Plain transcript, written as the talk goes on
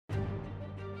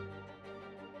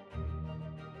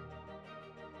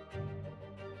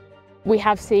We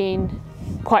have seen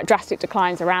quite drastic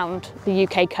declines around the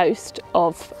UK coast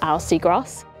of our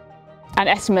seagrass, and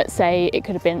estimates say it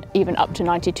could have been even up to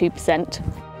 92%.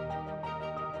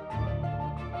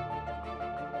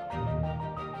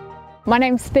 My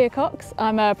name's Thea Cox.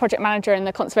 I'm a project manager in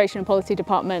the Conservation and Policy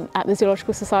Department at the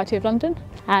Zoological Society of London,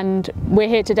 and we're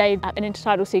here today at an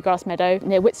intertidal seagrass meadow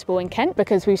near Whitstable in Kent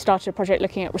because we've started a project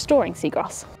looking at restoring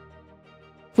seagrass.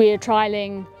 We're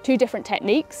trialling two different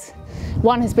techniques.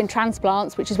 One has been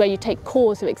transplants, which is where you take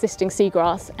cores of existing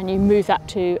seagrass and you move that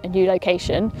to a new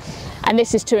location. And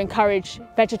this is to encourage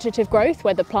vegetative growth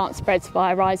where the plant spreads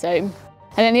via rhizome.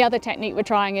 And then the other technique we're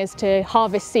trying is to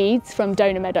harvest seeds from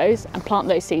donor meadows and plant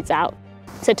those seeds out.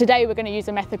 So today we're going to use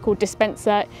a method called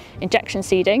dispenser injection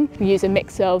seeding. We use a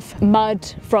mix of mud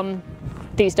from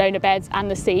these donor beds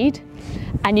and the seed,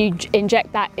 and you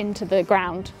inject that into the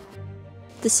ground.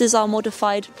 This is our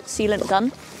modified sealant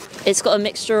gun. It's got a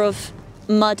mixture of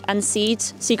mud and seed,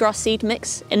 seagrass seed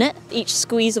mix in it. Each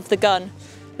squeeze of the gun,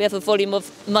 we have a volume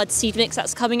of mud seed mix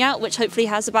that's coming out, which hopefully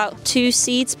has about 2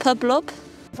 seeds per blob.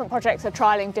 Different projects are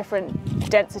trialling different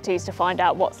densities to find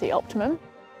out what's the optimum.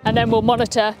 And then we'll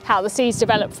monitor how the seeds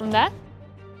develop from there.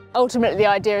 Ultimately, the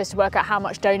idea is to work out how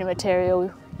much donor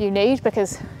material you need,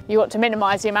 because you want to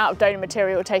minimise the amount of donor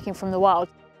material you're taking from the wild.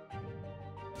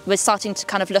 We're starting to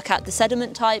kind of look at the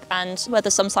sediment type and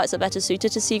whether some sites are better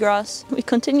suited to seagrass. We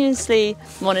continuously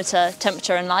monitor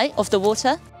temperature and light of the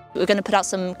water. We're going to put out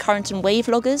some current and wave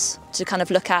loggers to kind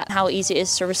of look at how easy it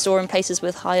is to restore in places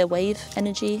with higher wave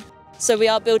energy. So we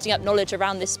are building up knowledge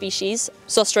around this species.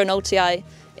 Zostera noltii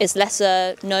is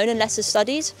lesser known and lesser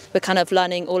studied. We're kind of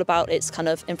learning all about its kind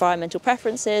of environmental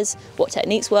preferences, what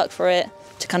techniques work for it,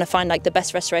 to kind of find like the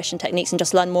best restoration techniques and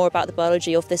just learn more about the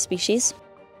biology of this species.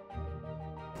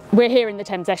 We're here in the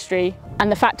Thames estuary,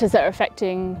 and the factors that are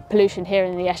affecting pollution here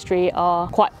in the estuary are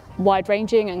quite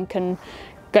wide-ranging and can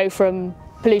go from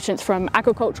pollutants from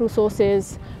agricultural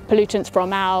sources, pollutants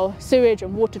from our sewage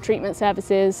and water treatment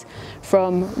services,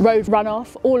 from road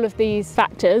runoff. All of these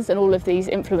factors and all of these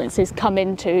influences come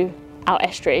into our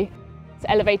estuary. So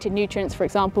elevated nutrients, for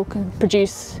example, can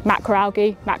produce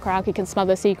macroalgae. Macroalgae can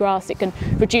smother seagrass. It can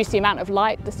reduce the amount of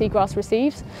light the seagrass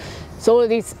receives. So all of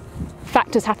these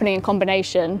factors happening in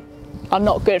combination are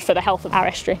not good for the health of our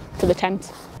estuary, for the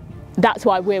Thames. That's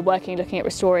why we're looking at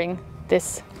restoring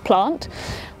this plant.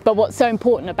 But what's so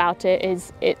important about it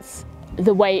is it's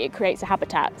the way it creates a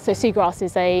habitat. So seagrass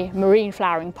is a marine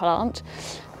flowering plant,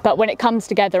 but when it comes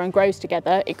together and grows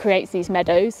together, it creates these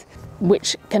meadows,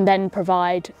 which can then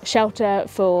provide shelter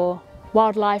for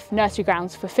wildlife, nursery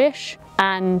grounds for fish,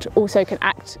 and also can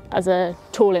act as a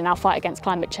tool in our fight against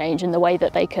climate change in the way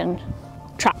that they can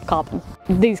trap carbon.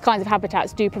 These kinds of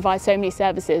habitats do provide so many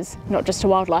services, not just to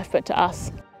wildlife, but to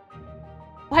us.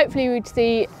 Hopefully we'd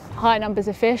see higher numbers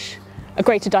of fish, a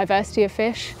greater diversity of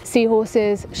fish,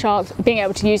 seahorses, sharks, being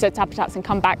able to use those habitats and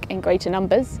come back in greater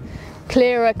numbers.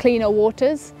 Clearer, cleaner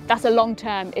waters, that's a long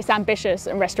term, it's ambitious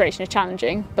and restoration is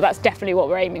challenging, but that's definitely what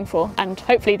we're aiming for. And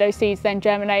hopefully those seeds then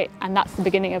germinate and that's the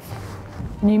beginning of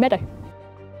a new meadow.